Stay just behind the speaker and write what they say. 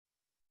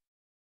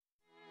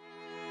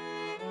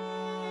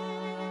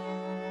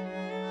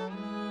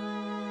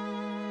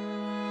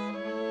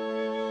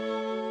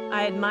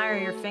I admire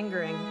your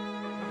fingering.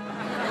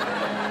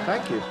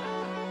 Thank you.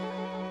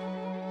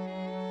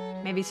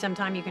 Maybe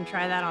sometime you can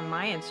try that on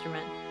my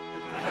instrument.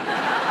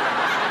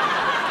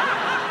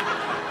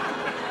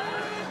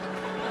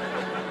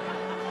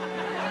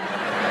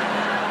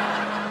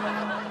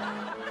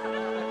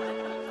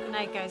 Good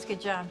night, guys.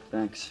 Good job.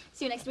 Thanks.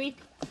 See you next week.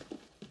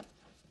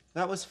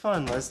 That was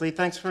fun, Leslie.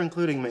 Thanks for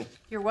including me.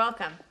 You're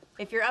welcome.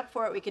 If you're up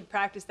for it, we could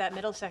practice that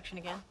middle section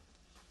again.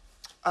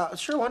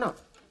 Sure, why not?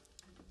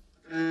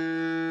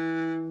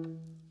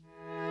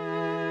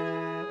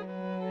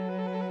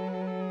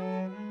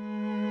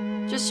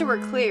 Just so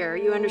we're clear,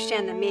 you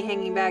understand that me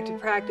hanging back to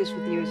practice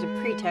with you is a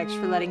pretext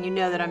for letting you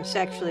know that I'm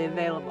sexually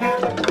available.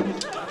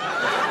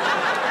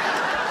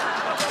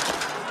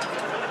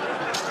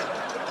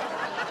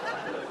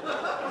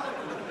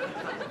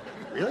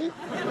 Really?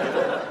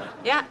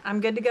 Yeah, I'm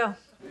good to go.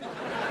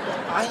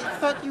 I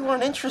thought you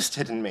weren't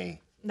interested in me.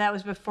 That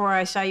was before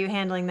I saw you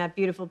handling that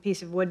beautiful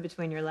piece of wood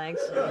between your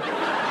legs.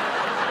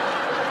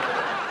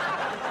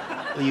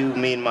 You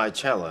mean my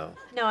cello?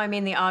 No, I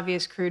mean the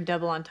obvious crude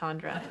double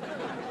entendre.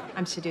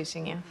 I'm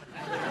seducing you.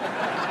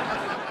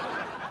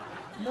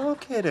 No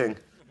kidding.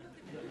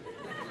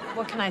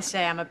 What can I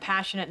say? I'm a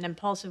passionate and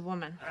impulsive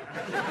woman.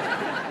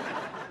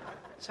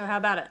 So how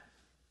about it?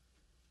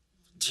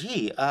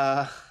 Gee,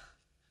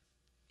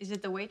 Is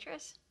it the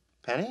waitress?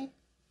 Penny?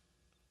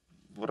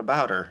 What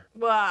about her?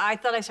 Well, I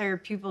thought I saw your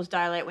pupils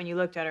dilate when you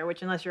looked at her,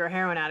 which, unless you're a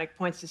heroin addict,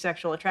 points to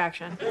sexual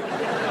attraction.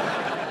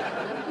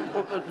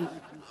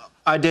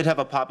 I did have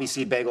a poppy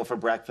seed bagel for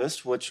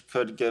breakfast, which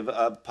could give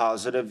a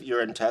positive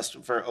urine test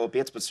for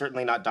opiates, but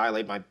certainly not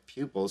dilate my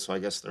pupils, so I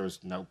guess there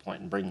was no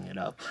point in bringing it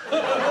up.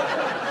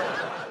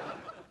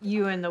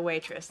 You and the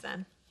waitress,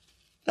 then?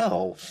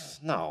 No,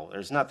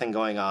 there's nothing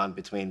going on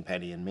between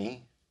Penny and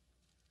me.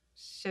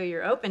 So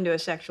you're open to a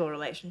sexual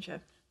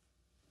relationship?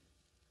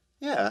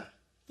 Yeah,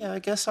 I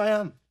guess I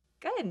am.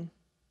 Good.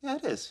 Yeah,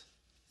 it is.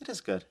 It is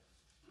good.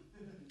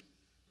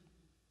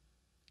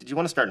 Did you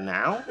want to start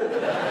now?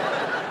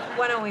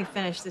 Why don't we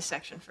finish this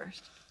section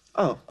first?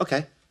 Oh, okay.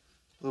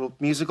 A little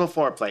musical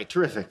foreplay.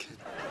 Terrific.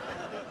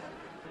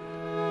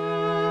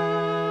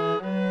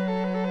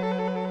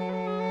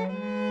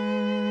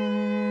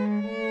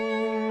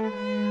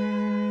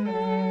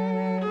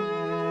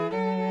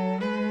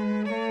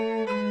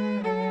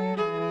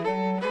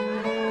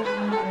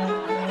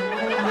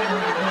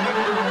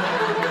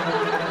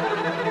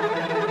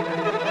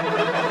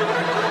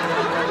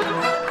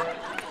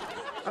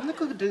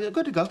 I'm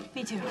good to go.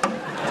 Me too.